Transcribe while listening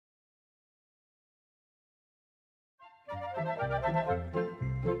Hi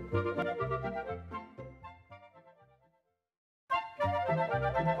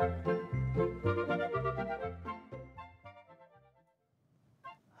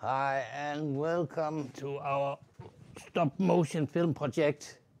and welcome to our stop motion film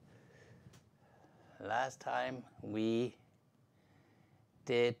project. Last time we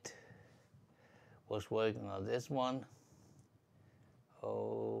was working on this one.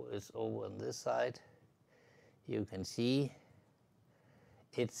 Oh, it's over on this side. You can see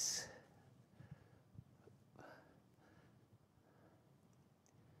it's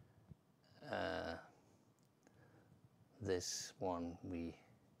this one we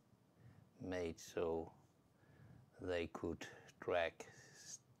made so they could drag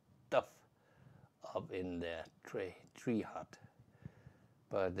stuff up in their tree hut.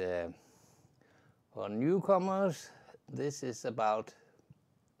 But for newcomers, this is about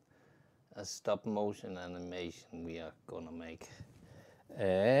a stop motion animation we are gonna make.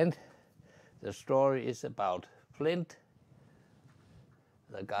 And the story is about Flint,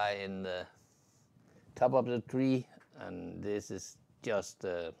 the guy in the top of the tree, and this is just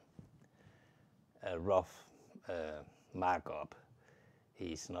a rough markup.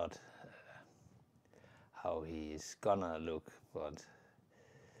 He's not how he's gonna look, but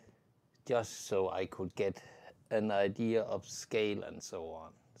just so I could get an idea of scale and so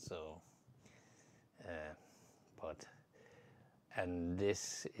on. So, and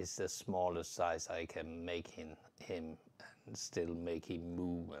this is the smallest size I can make him and still make him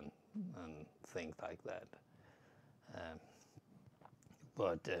move and things like that.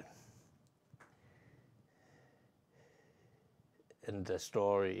 And the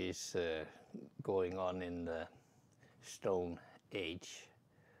story is going on in the Stone Age,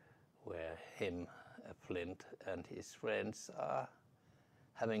 where Flint and his friends are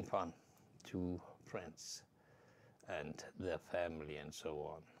having fun, 2 friends and their family and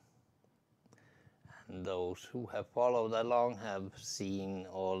so on. And those who have followed along have seen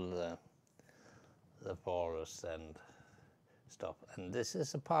all the forest and stuff. And this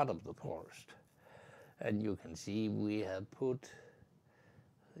is a part of the forest. And you can see we have put,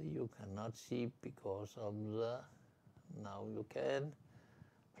 you cannot see because of the, now you can,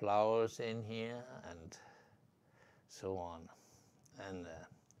 flowers in here and so on. And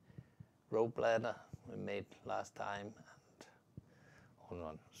rope ladder we made last time and all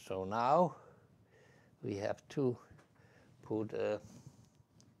on. So now we have to put a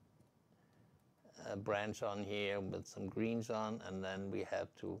branch on here with some greens on, and then we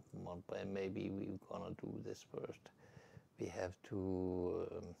have to, maybe we're gonna do this first. We have to,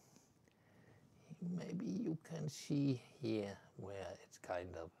 maybe you can see here where it's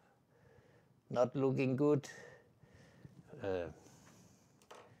kind of not looking good,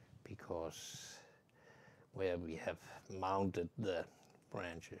 because where we have mounted the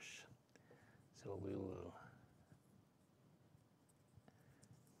branches. So we will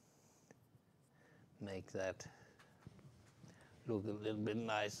make that look a little bit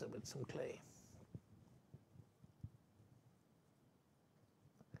nicer with some clay.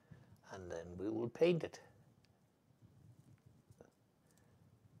 And then we will paint it.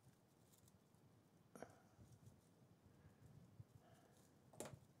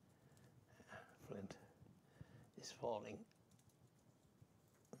 Flint is falling.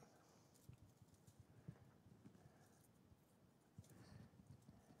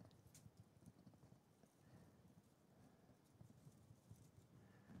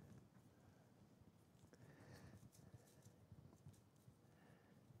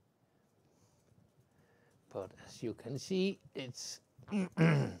 But as you can see, it's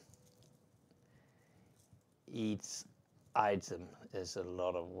each item is a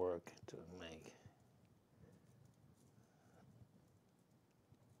lot of work to make.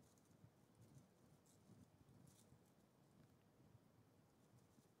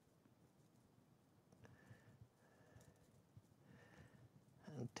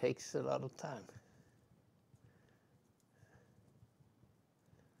 And it takes a lot of time.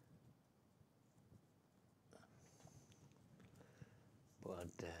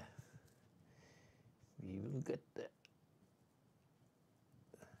 But we will get there.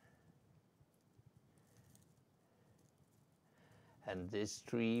 And this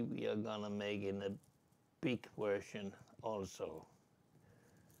tree we are gonna make in a big version also.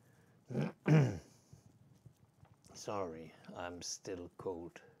 Sorry, I'm still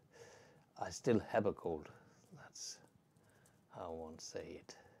cold. I still have a cold. That's how I want to say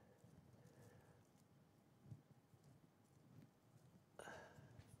it.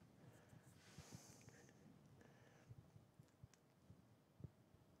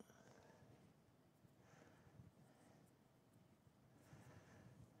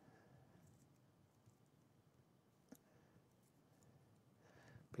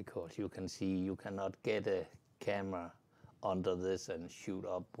 because you can see you cannot get a camera under this and shoot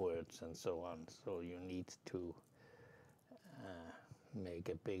upwards and so on. So you need to make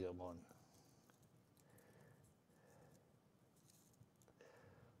a bigger one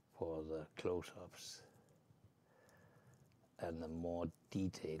for the close-ups and the more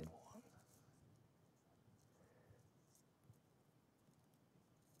detailed one.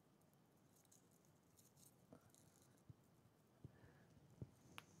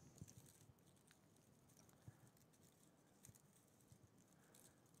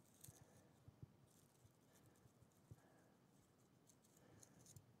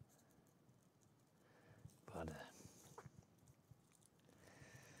 But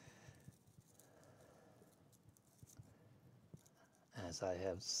as I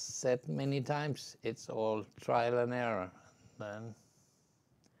have said many times, it's all trial and error. Then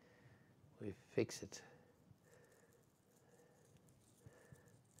we fix it.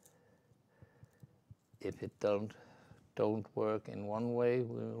 If it don't work in one way,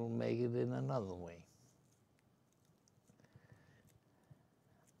 we will make it in another way.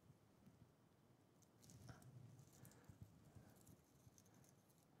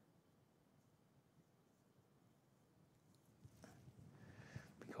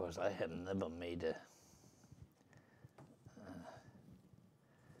 Because I have never made a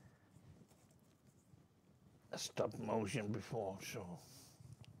stop motion before, so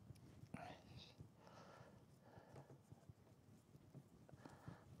I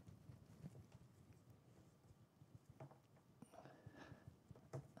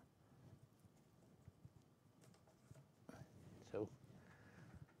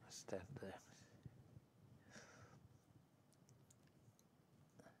stand there.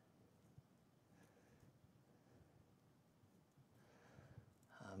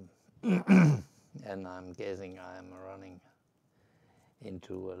 And I'm guessing I'm running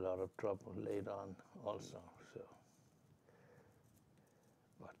into a lot of trouble later on also. So,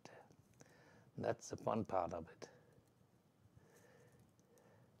 but that's the fun part of it,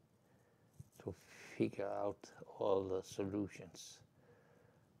 to figure out all the solutions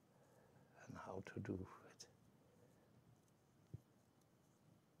and how to do it.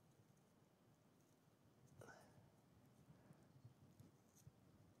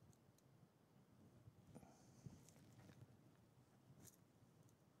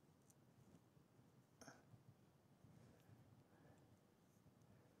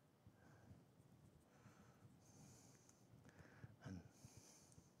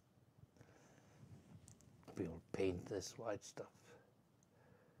 We'll paint this white stuff.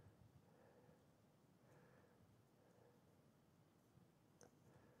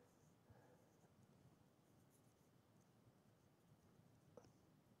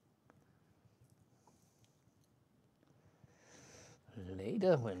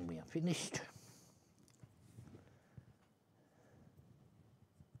 Later, when we are finished.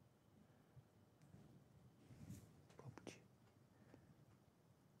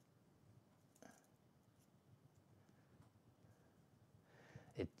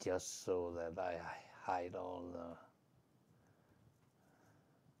 It's just so that I hide all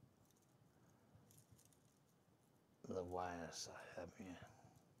the wires I have here,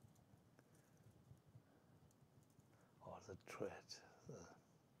 or the thread.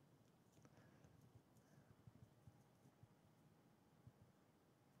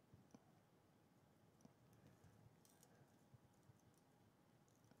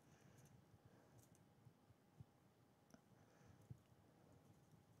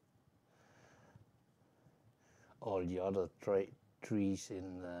 All the other trees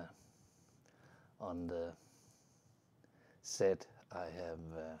in on the set, I have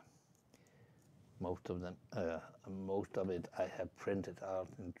most of them. Most of it I have printed out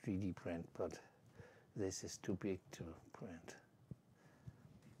in 3D print, but this is too big to print.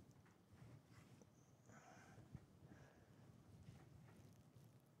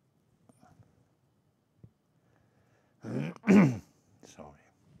 Sorry.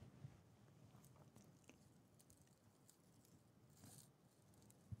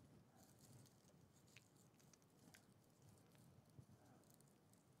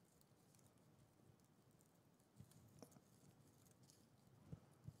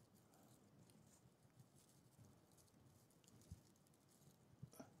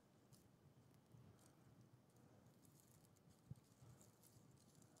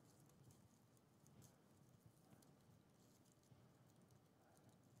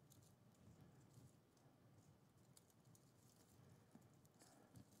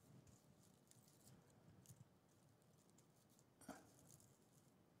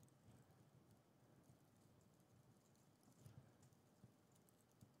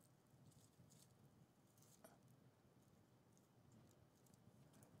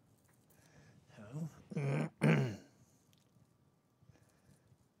 Okay.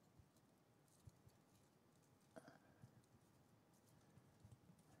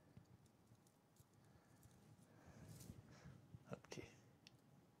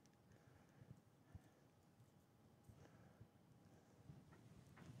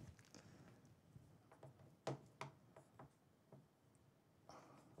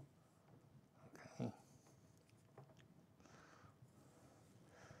 Okay.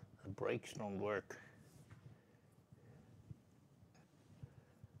 The brakes don't work.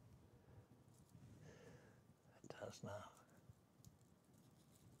 It does now.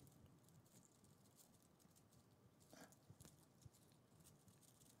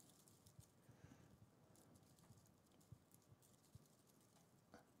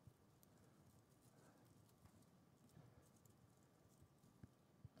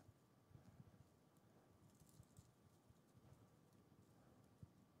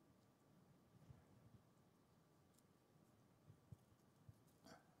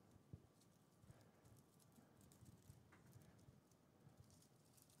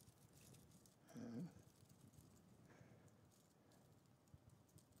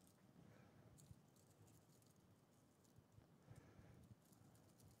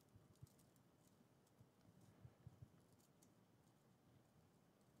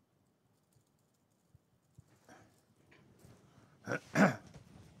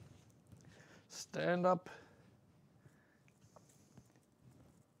 Stand up.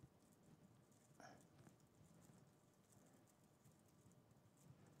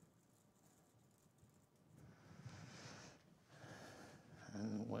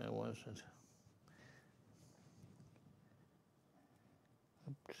 And where was it?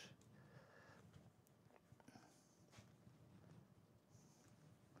 Oops.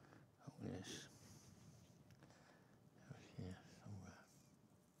 Oh, yes. It was here somewhere.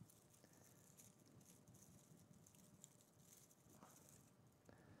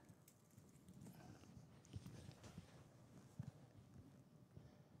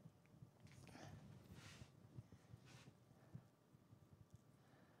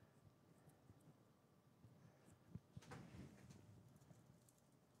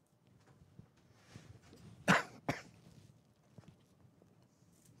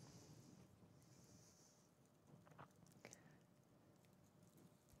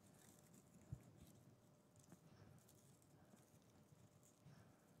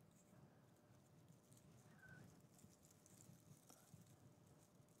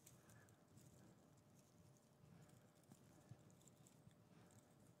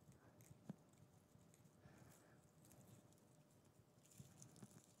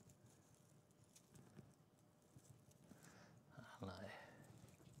 And I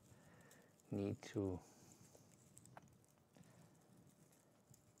need to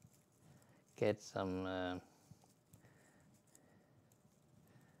get some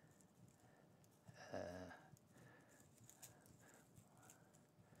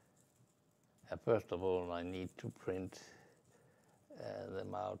first of all, I need to print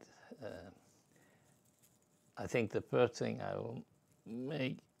them out. I think the first thing I will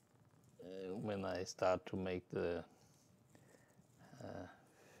make when I start to make the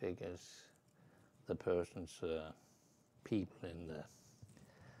figures, the person's people in the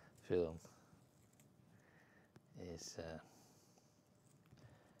film, is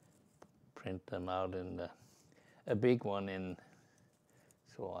print them out in a big one in,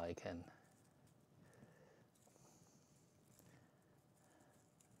 so I can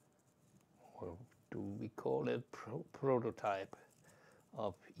do we call it prototype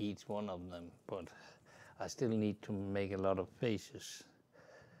of each one of them, but I still need to make a lot of faces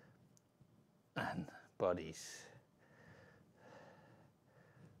and bodies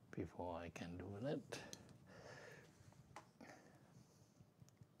before I can do that.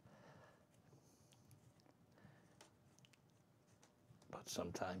 But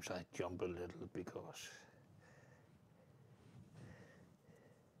sometimes I jump a little because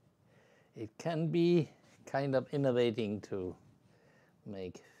it can be kind of innovating to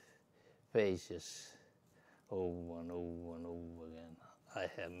make faces over and over and over again. I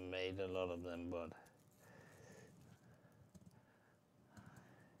have made a lot of them, but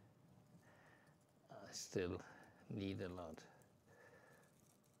I still need a lot.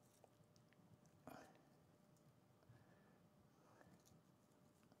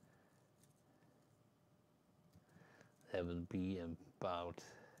 There will be about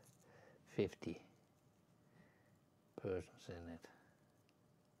 50 persons in it.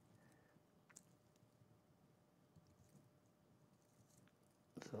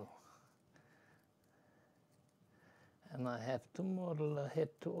 So, and I have to model a head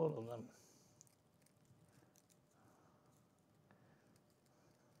to all of them.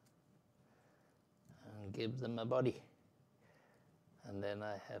 and give them a body. And then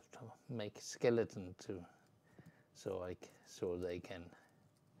I have to make a skeleton so I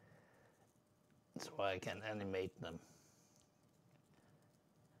can animate them.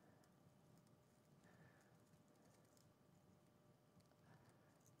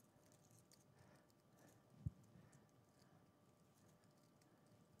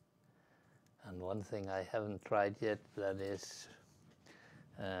 And one thing I haven't tried yet, that is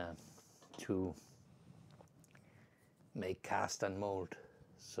to make cast and mold.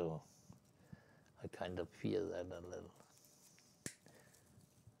 So I kind of fear that a little.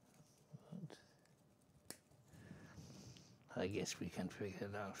 But I guess we can figure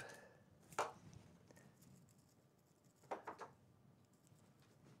it out.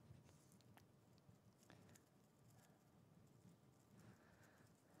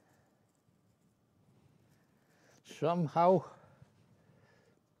 Somehow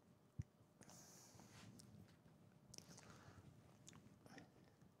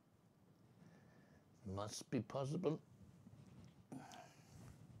must be possible.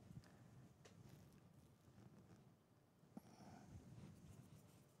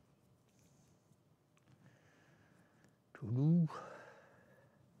 To do.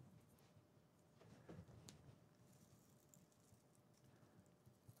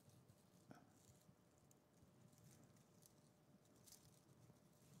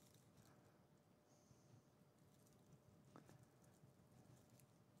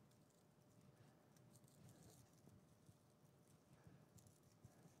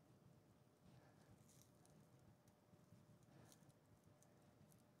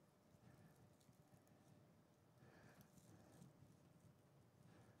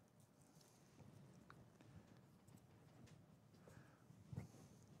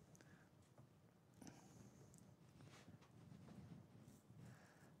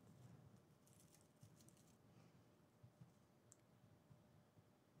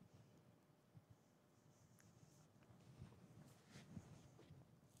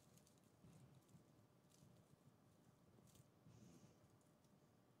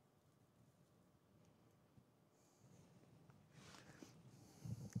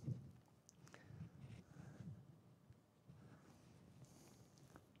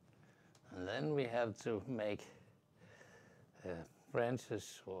 And then we have to make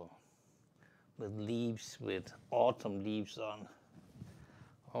branches with leaves, with autumn leaves on.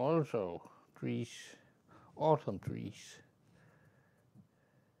 Also trees, autumn trees.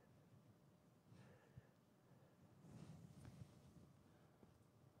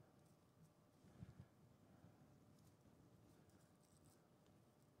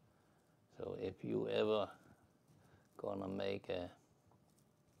 So if you ever gonna make a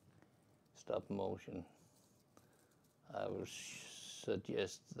stop motion, I will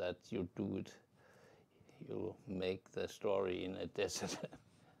suggest that you do it. You make the story in a desert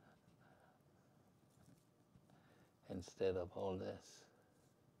instead of all this.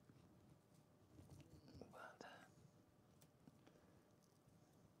 But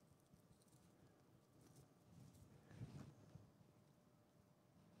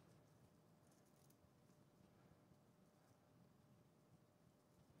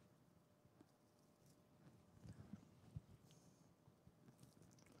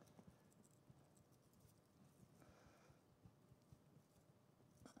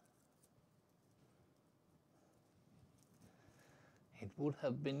it would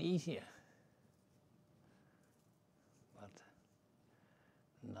have been easier, but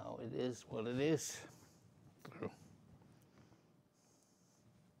now it is what it is.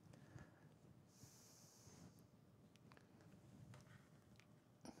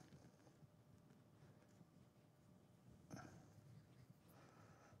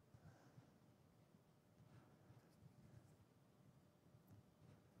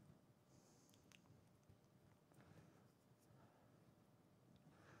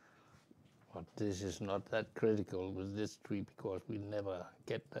 But this is not that critical with this tree because we never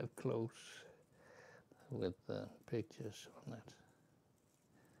get that close with the pictures on it.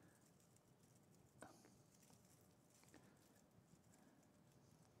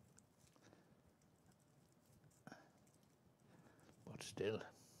 But still.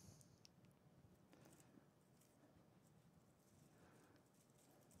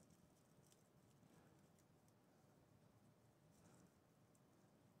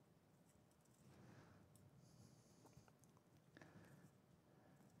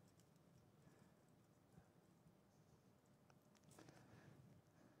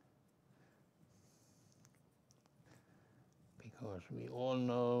 Because we all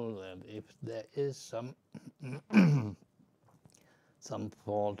know that if there is some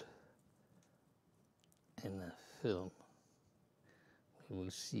fault in a film, we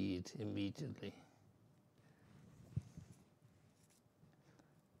will see it immediately.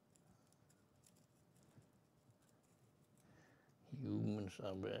 Humans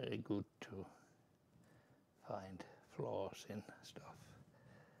are very good to find flaws in stuff.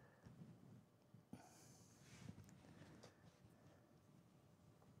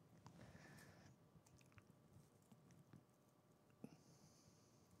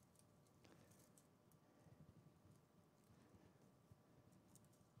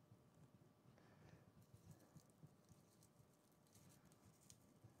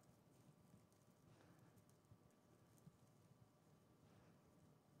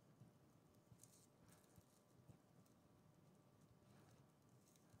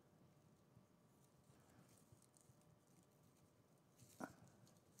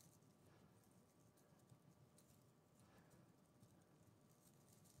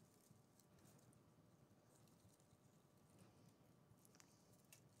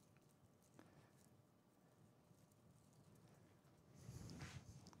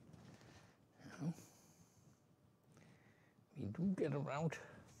 We do get around.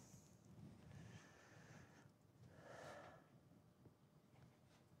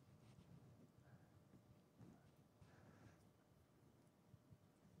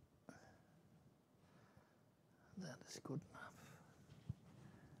 That is good enough.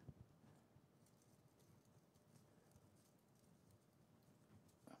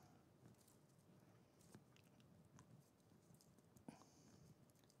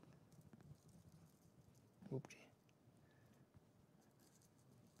 Whoopsie.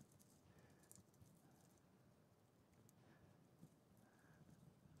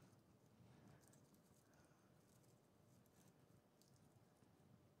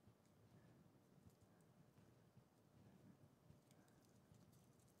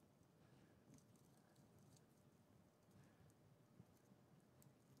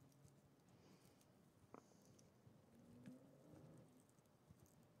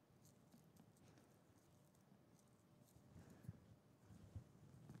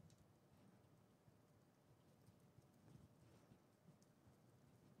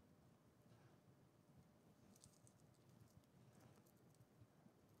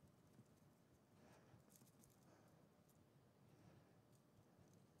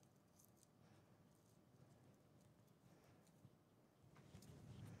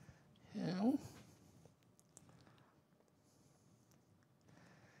 Yeah.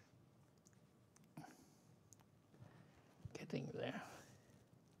 Getting there.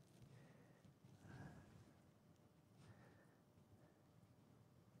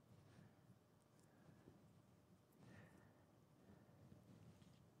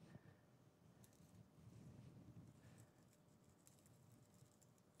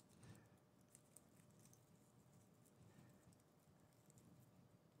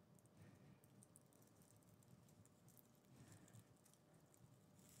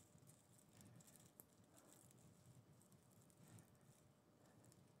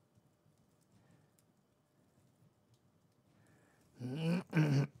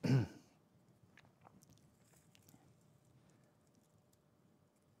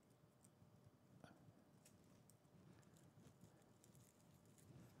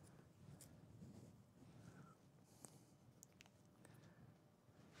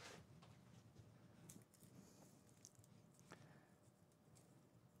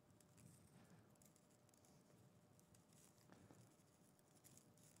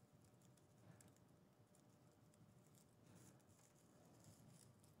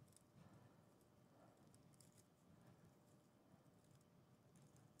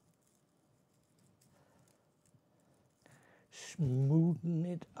 Smoothen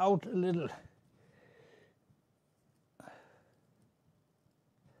it out a little.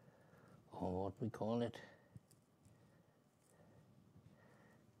 Or what we call it.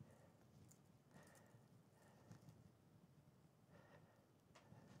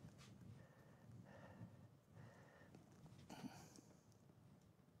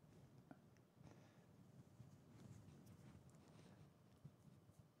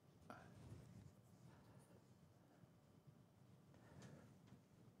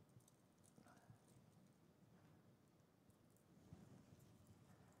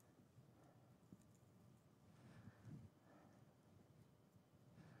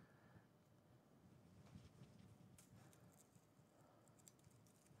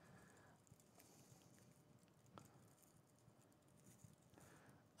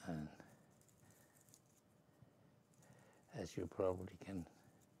 And as you probably can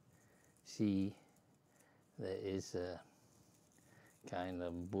see, there is a kind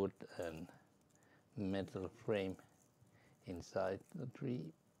of wood and metal frame inside the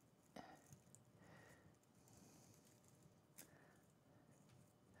tree.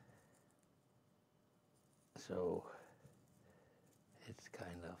 So it's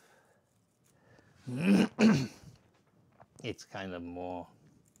kind of more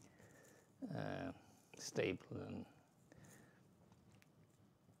stable than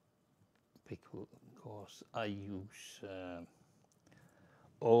because I use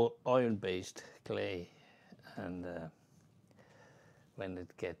oil-based clay, and when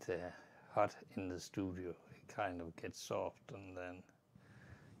it gets hot in the studio, it kind of gets soft, and then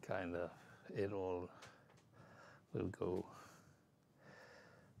kind of it all will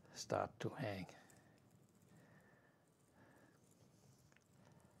start to hang.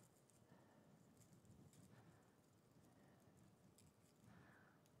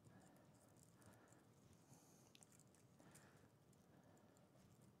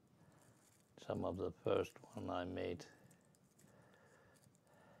 Some of the first one I made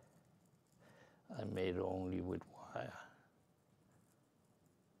only with wire,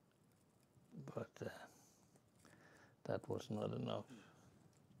 but that was not enough.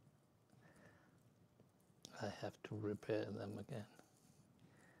 I have to repair them again.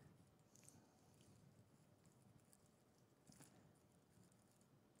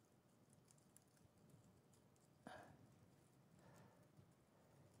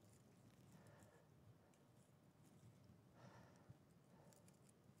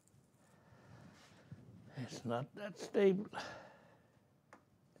 It's not that stable.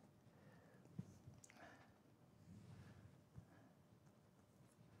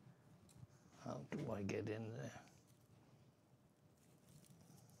 How do I get in there?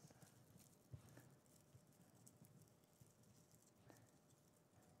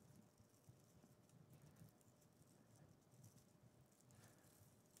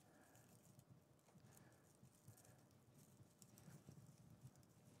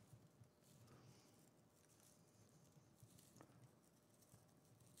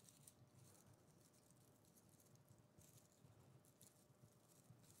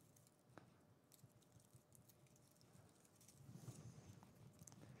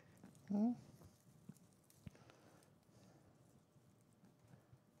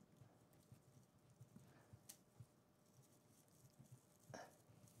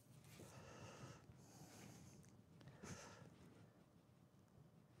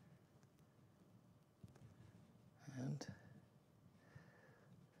 And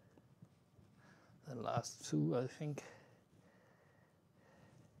the last two, I think.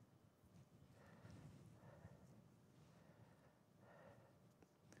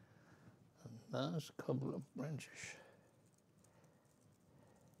 And there's a couple of branches.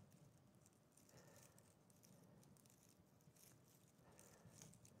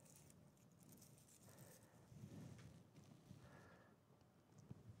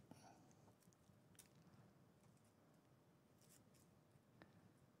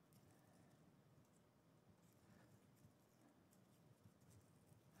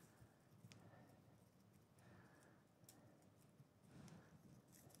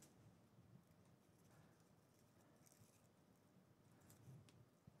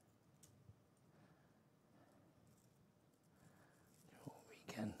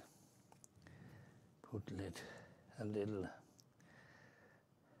 Can put a little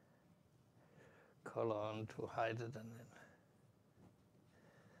color on to hide it, and then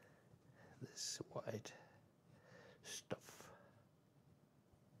this white stuff.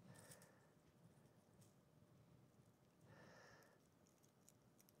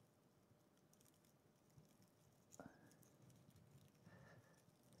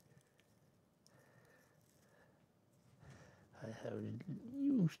 I have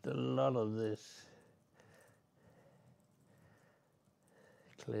used a lot of this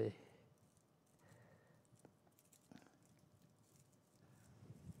clay.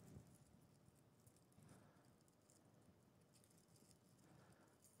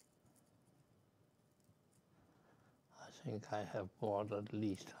 I think I have bought at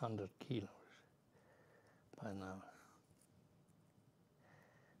least 100 kilos by now.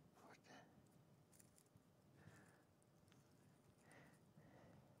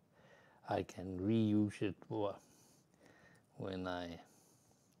 I can reuse it when I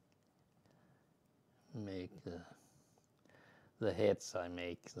make the heads I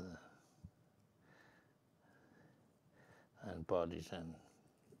make, and bodies and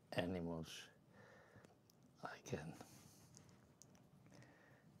animals. I can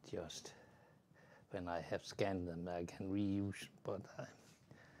just, when I have scanned them, I can reuse, but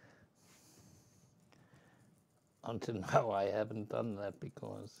until now I haven't done that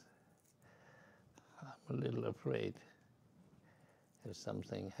because I'm a little afraid if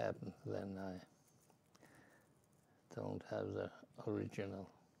something happens, then I don't have the original.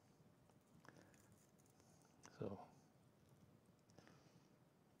 So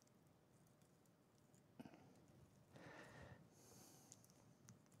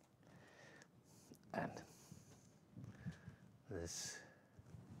and this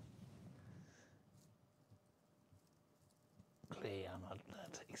clay are not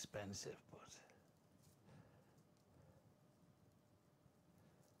that expensive,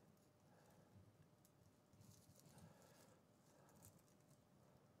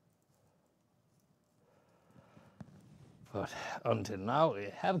 but until now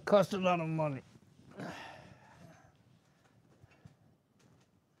it have cost a lot of money.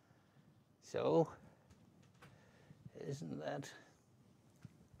 So isn't that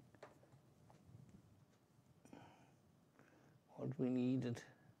what we needed?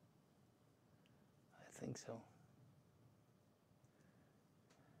 I think so.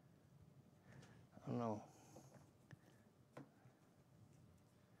 Oh no.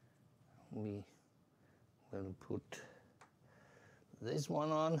 We will put this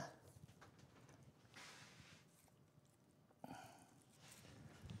one on.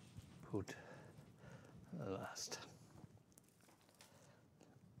 Put the last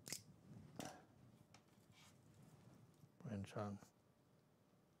branch on.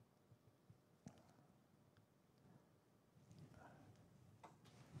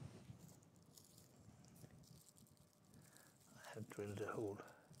 I have drilled a hole.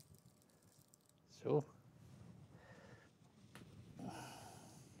 So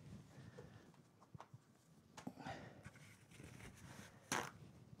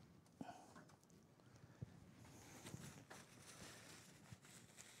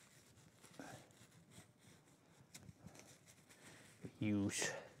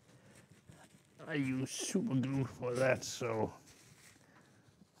I use super glue for that, so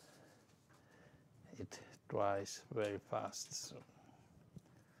it dries very fast. So.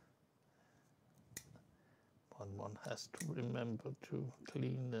 But one has to remember to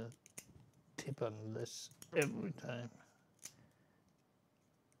clean the tip on this every time.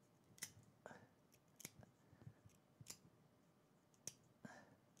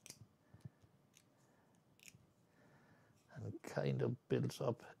 And it kind of builds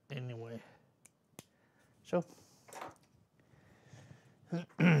up anyway. So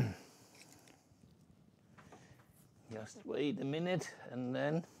just wait a minute and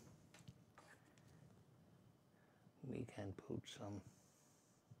then we can put some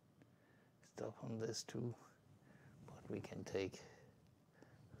stuff on this too, but we can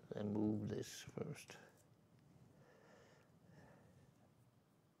remove this first.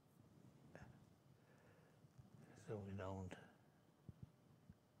 So we don't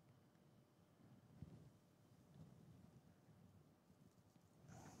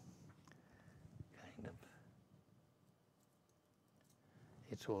kind of,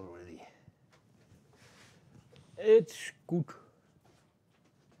 it's good.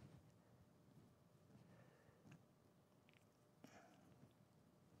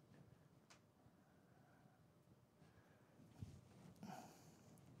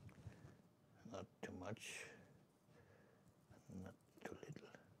 Not too much, not too little.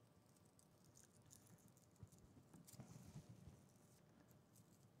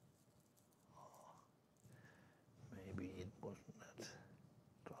 Oh, maybe it wasn't that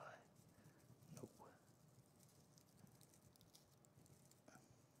dry. No.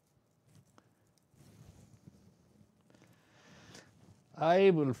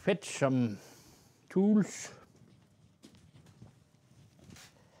 I will fetch some tools.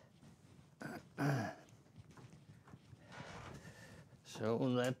 So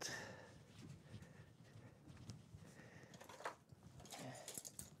that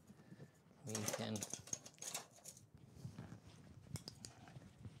we can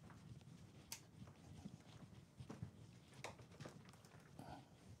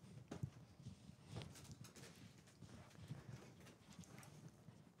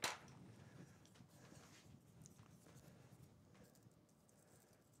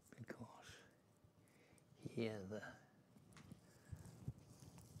because here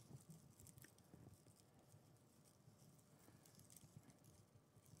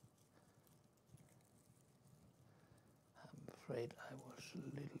I'm afraid I was a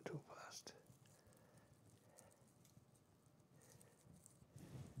little too fast.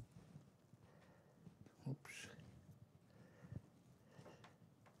 Oops.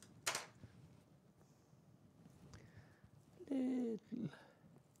 Little.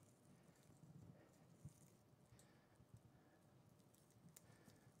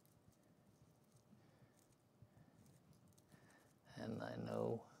 I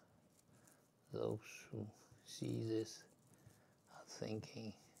know those who see this are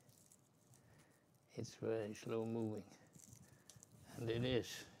thinking it's very slow moving, and it is,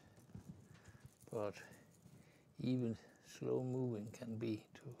 but even slow moving can be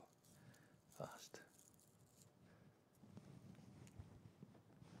too fast.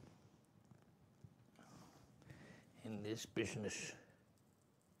 In this business,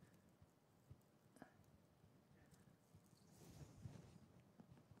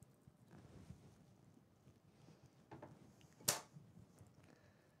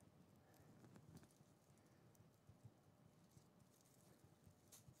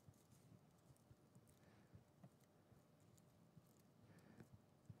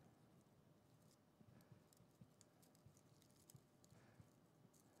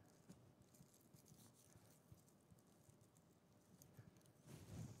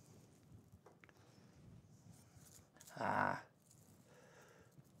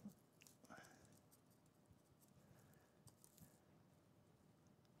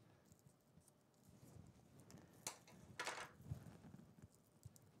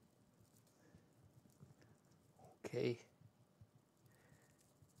 okay,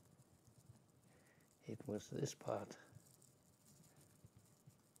 it was this part.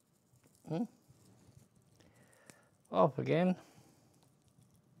 Up again.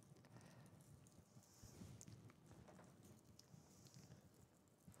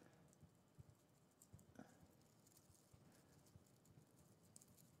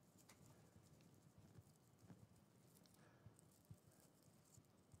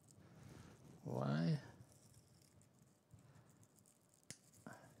 Why?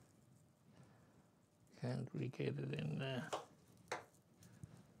 Can't we get it in there?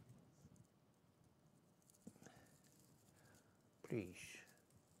 Please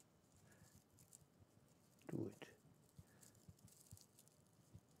do it.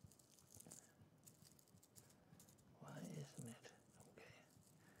 Why isn't it? Okay,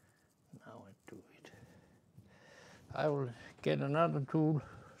 now I do it. I will get another tool,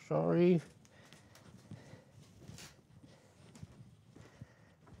 sorry.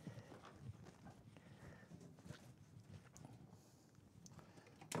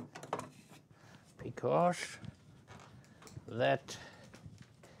 Because that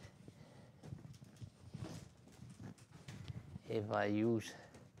if I use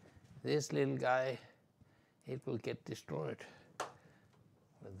this little guy, it will get destroyed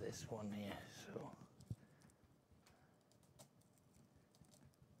with this one here. So,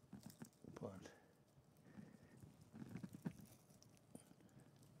 but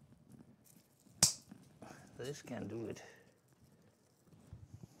this can do it.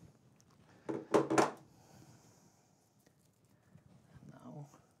 Now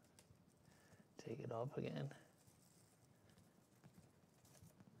take it up again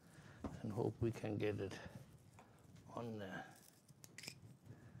and hope we can get it on there.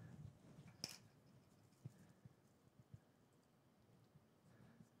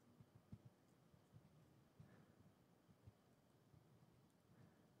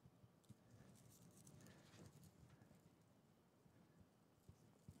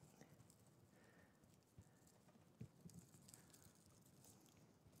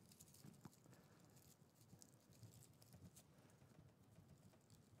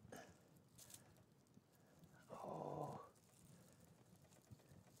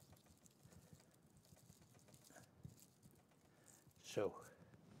 So,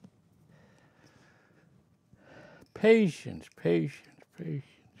 patience, patience, patience.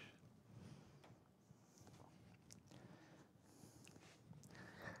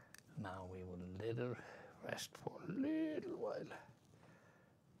 Now we will let it rest for a little while.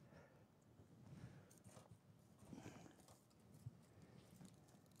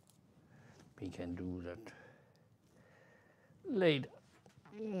 We can do that later.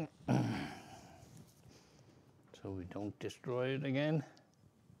 So we don't destroy it again.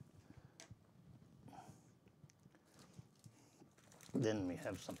 Then we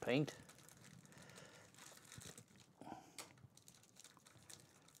have some paint.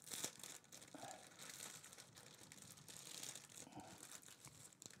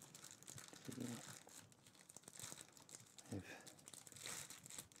 If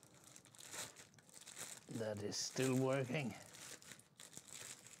that is still working.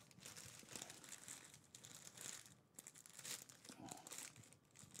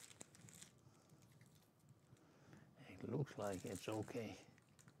 Looks like it's okay.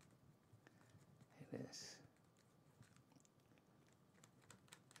 It is.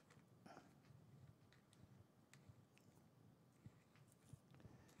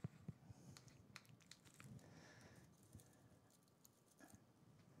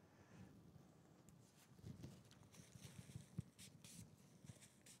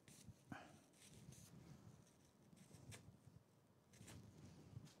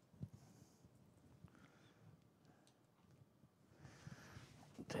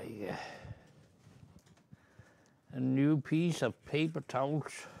 take a new piece of paper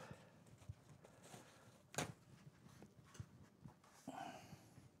towels.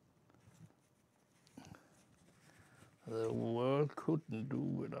 The world couldn't do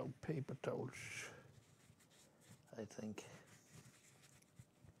without paper towels, I think.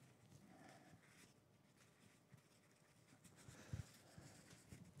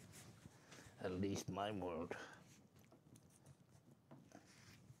 At least my world.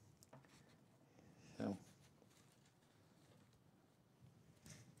 So.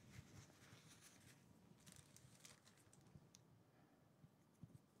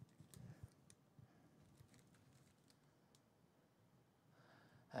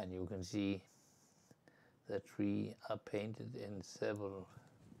 And you can see the tree are painted in several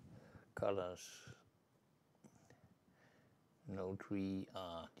colors. No tree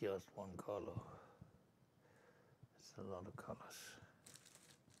are just one color. It's a lot of colors.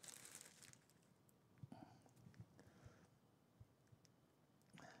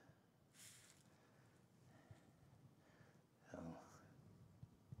 So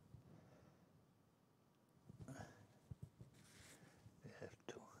we have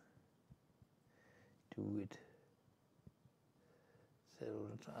to do it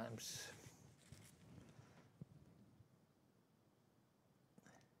several times.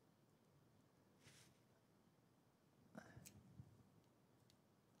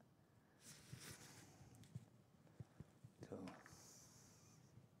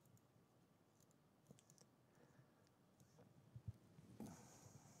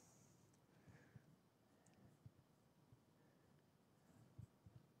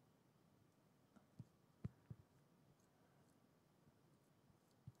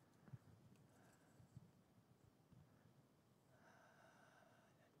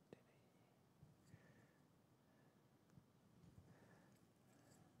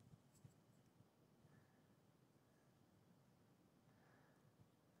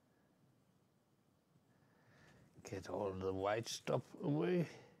 Get all the white stuff away,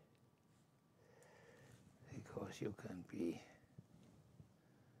 because you can be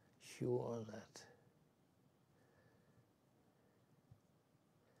sure that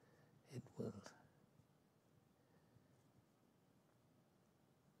it will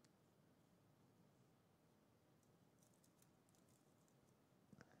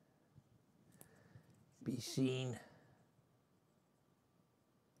be seen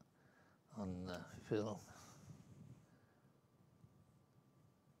on the film.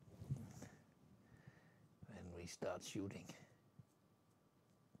 When we start shooting.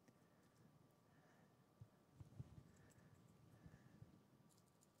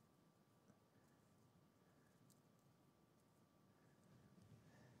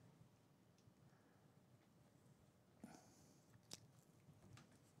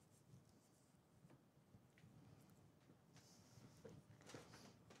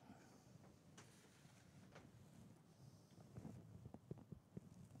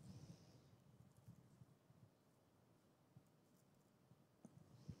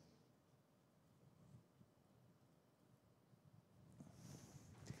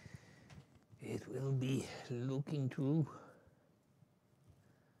 It will be looking through.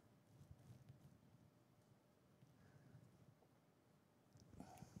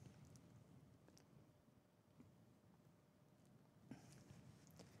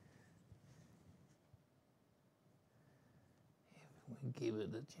 If we give it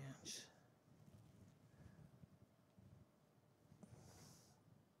a chance.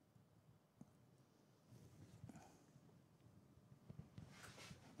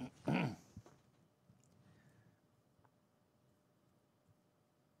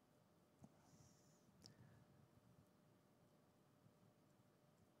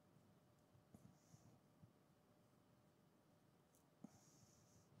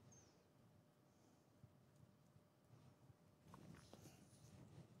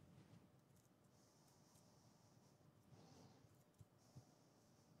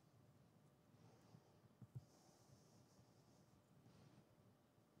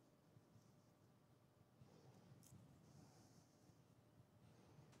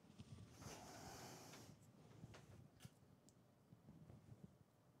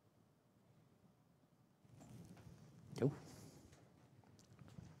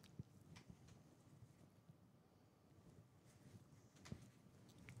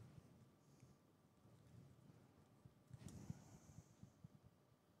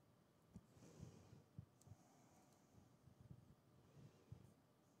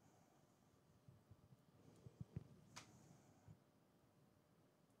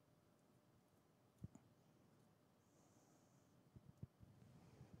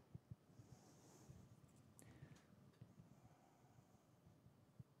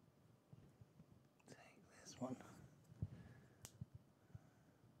 one.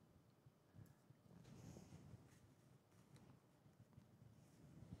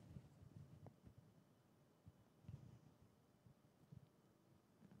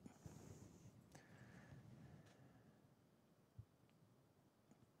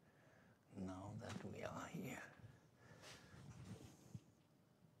 Now that we are here.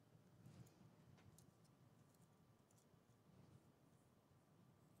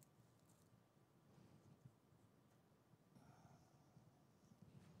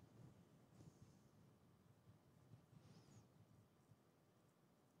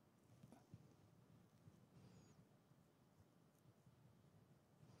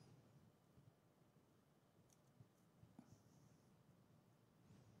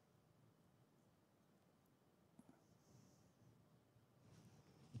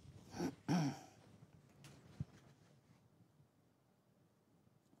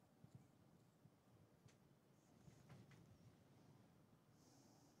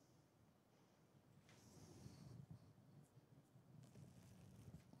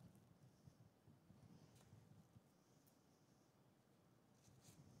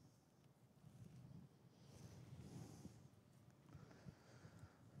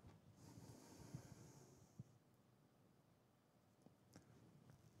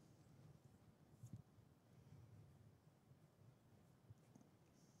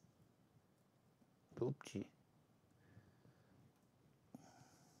 Oopsie.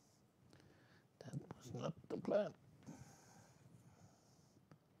 That was not the plan.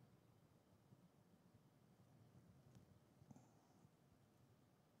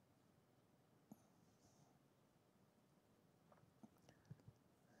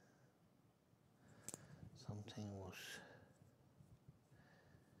 Something was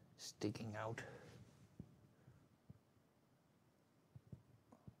sticking out.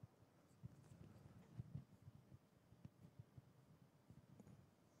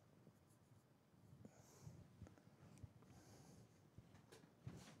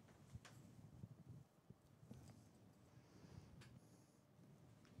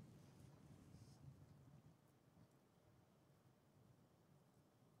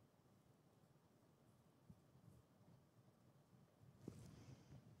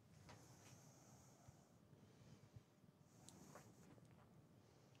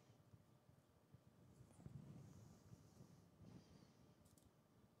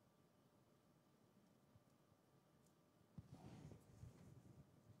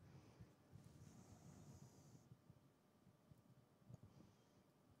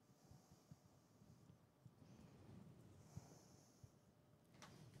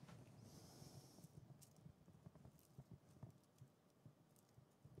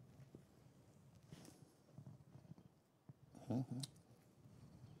 Mm-hmm.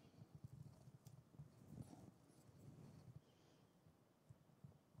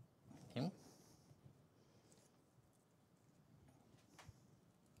 Him?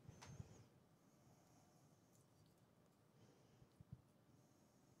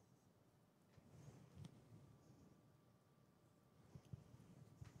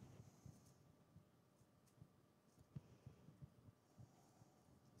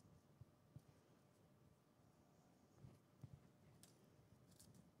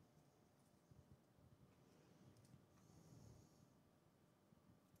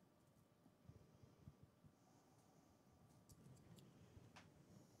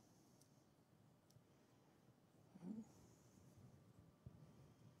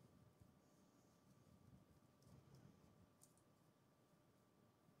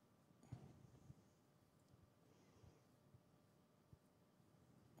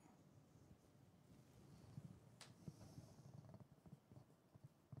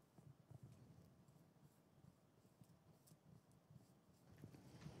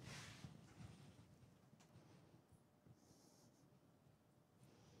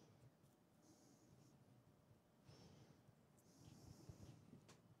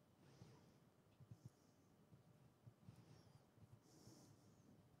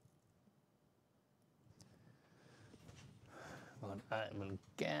 But I will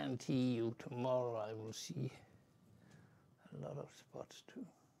guarantee you tomorrow I will see a lot of spots too.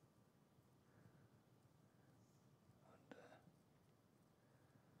 But,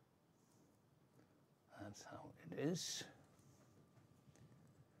 that's how it is.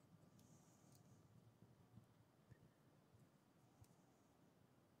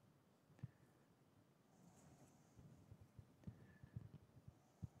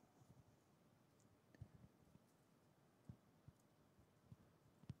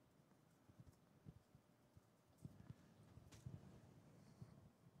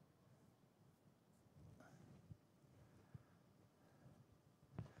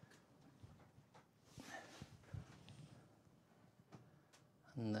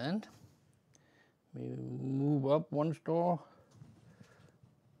 And then we move up one store.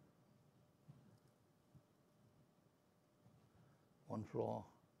 One floor.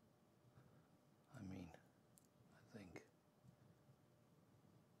 I think.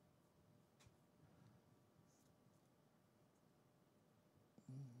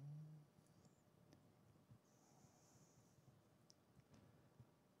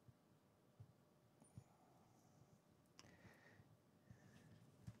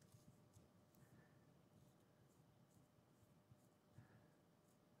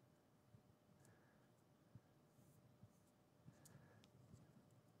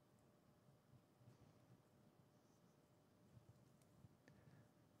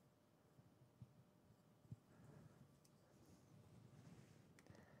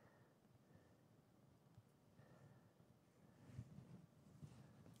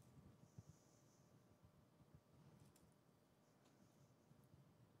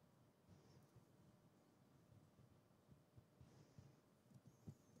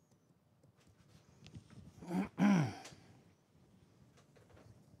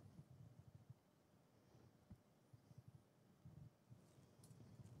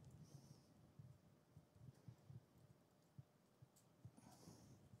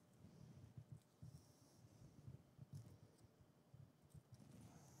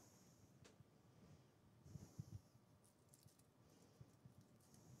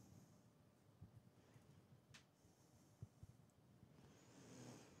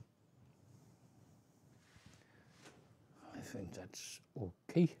 I think that's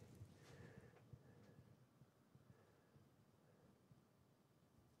okay.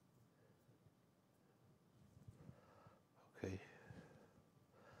 Okay.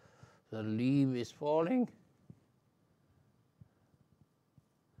 The leaf is falling,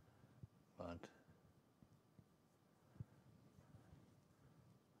 but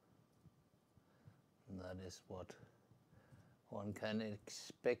that is what one can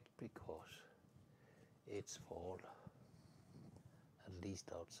expect because it's fall, at least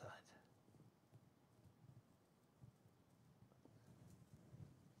outside.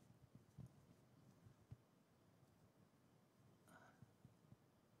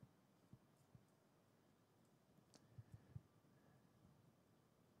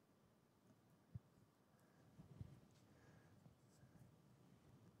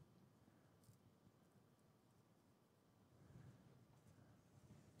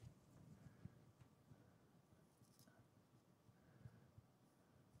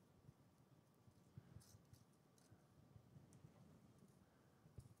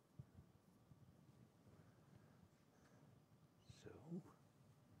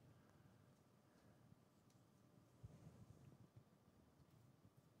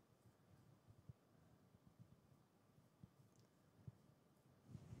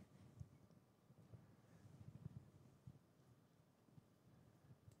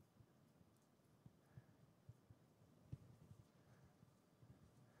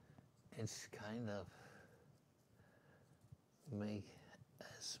 It's kind of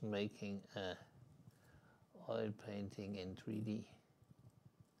making a oil painting in 3D.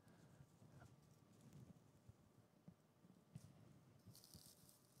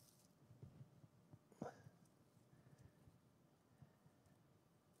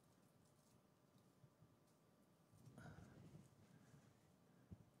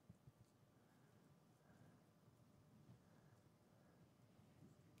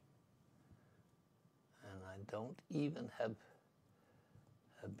 And I don't even have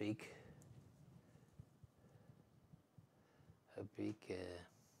a big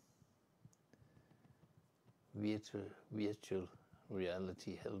virtual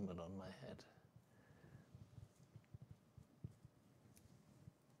reality helmet on my head.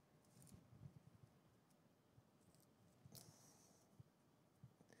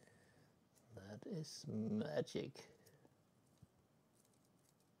 That is magic.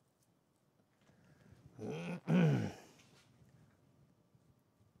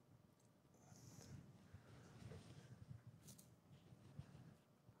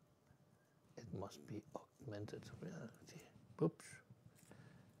 It must be augmented reality. Oops.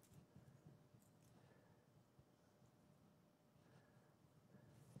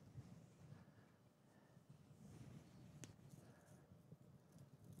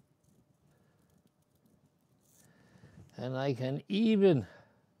 And I can even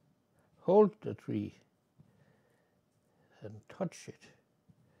hold the tree and touch it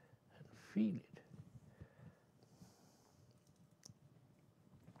and feel it.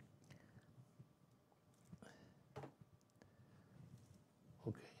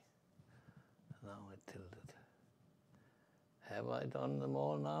 Okay, now I tilted Have I done them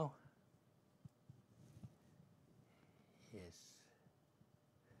all now? Yes.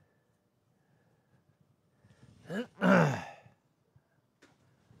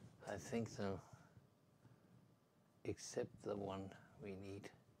 I think so, except the one we need.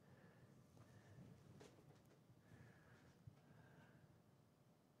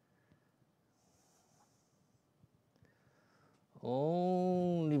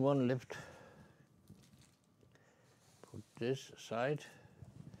 Only one left. Put this aside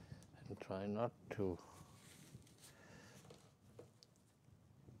and try not to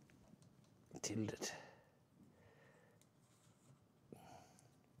tilt it.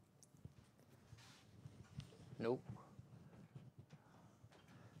 Nope.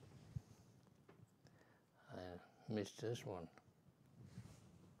 I missed this one.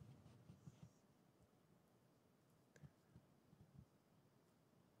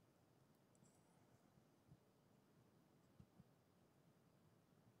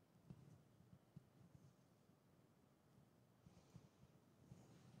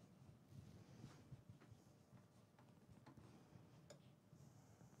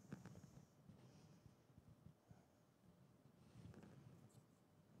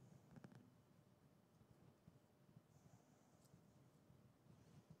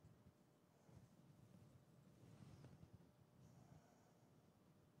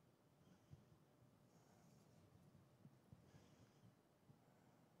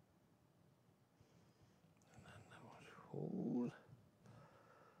 Hole.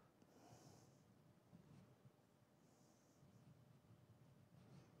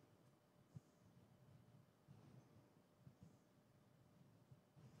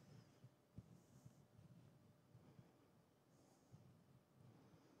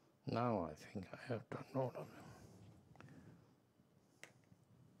 Now I think I have done all of them.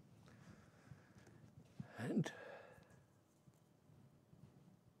 And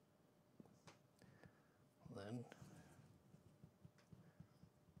then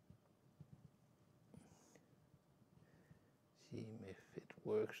see if it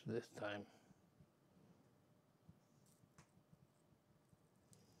works this time.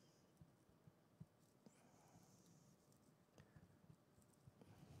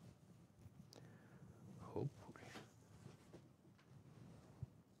 Hopefully.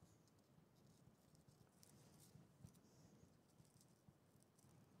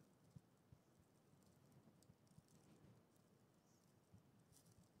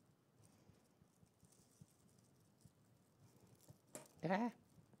 Yeah.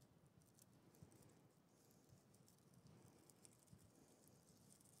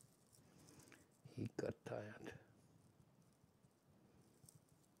 He got tired.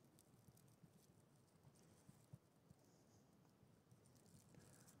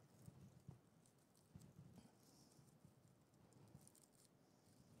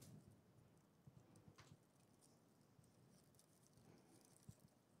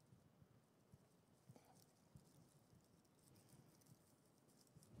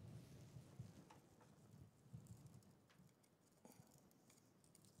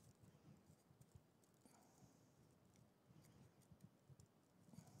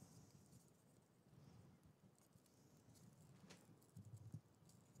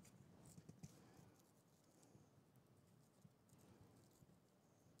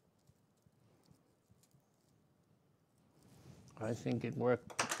 I think it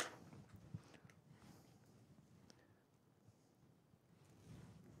worked.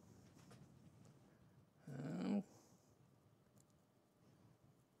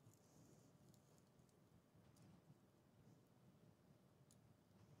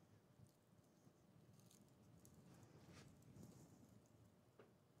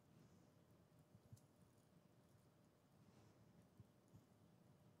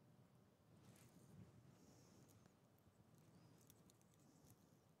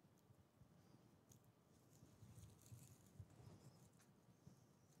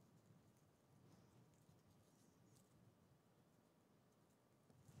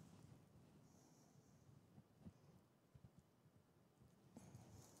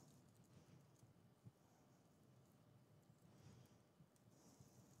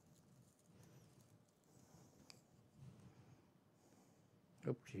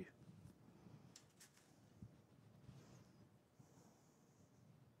 Oopsie.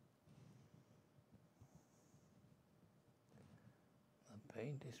 The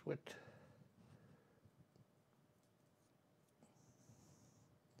paint is wet.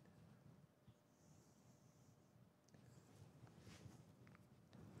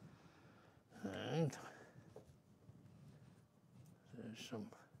 And there's some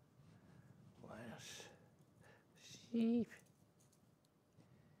wires. See?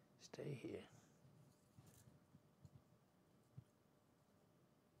 say here?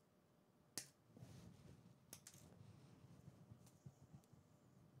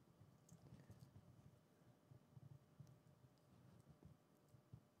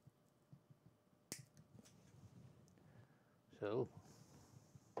 So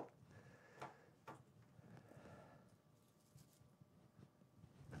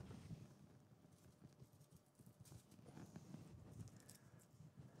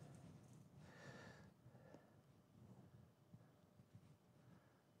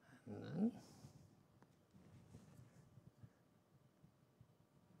and then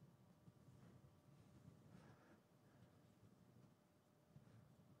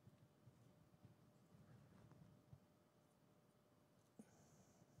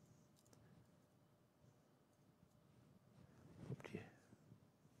up here.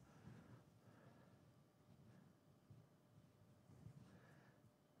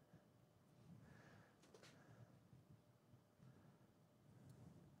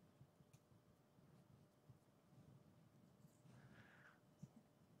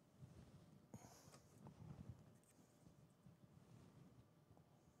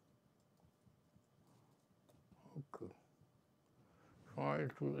 Okay. Try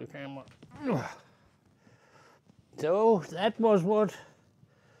to the camera. So that was what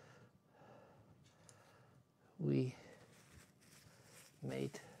we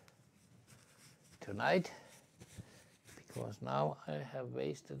made tonight, because now I have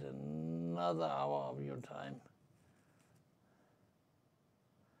wasted another hour of your time.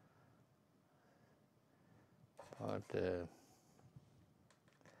 But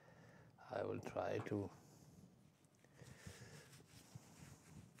I will try to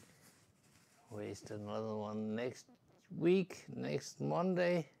waste another one next week, next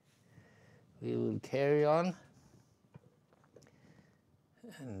Monday. We will carry on,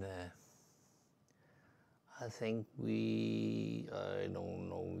 and I think I don't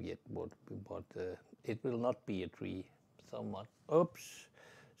know yet what, but it will not be a tree. So much, oops,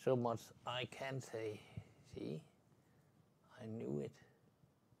 so much I can say. See, I knew it.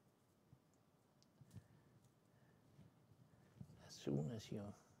 As soon as you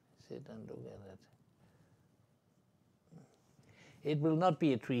sit and look at it. It will not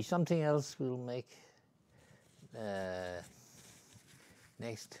be a tree. Something else will make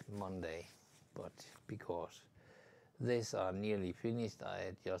next Monday. But because these are nearly finished,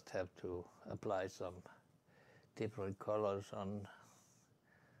 I just have to apply some different colors on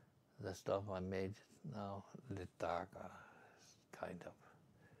the stuff I made now, a little darker, kind of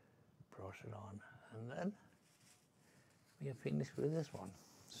brush it on. And then we are finished with this one.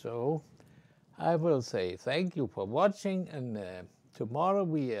 So I will say thank you for watching, and tomorrow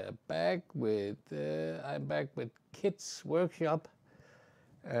we are back with, I'm back with Kids Workshop,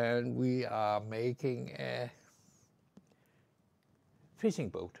 and we are making a fishing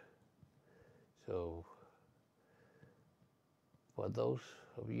boat. So for those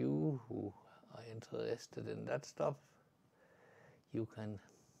of you who are interested in that stuff, you can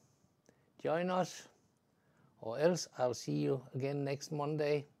join us, or else I'll see you again next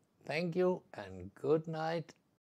Monday. Thank you and good night.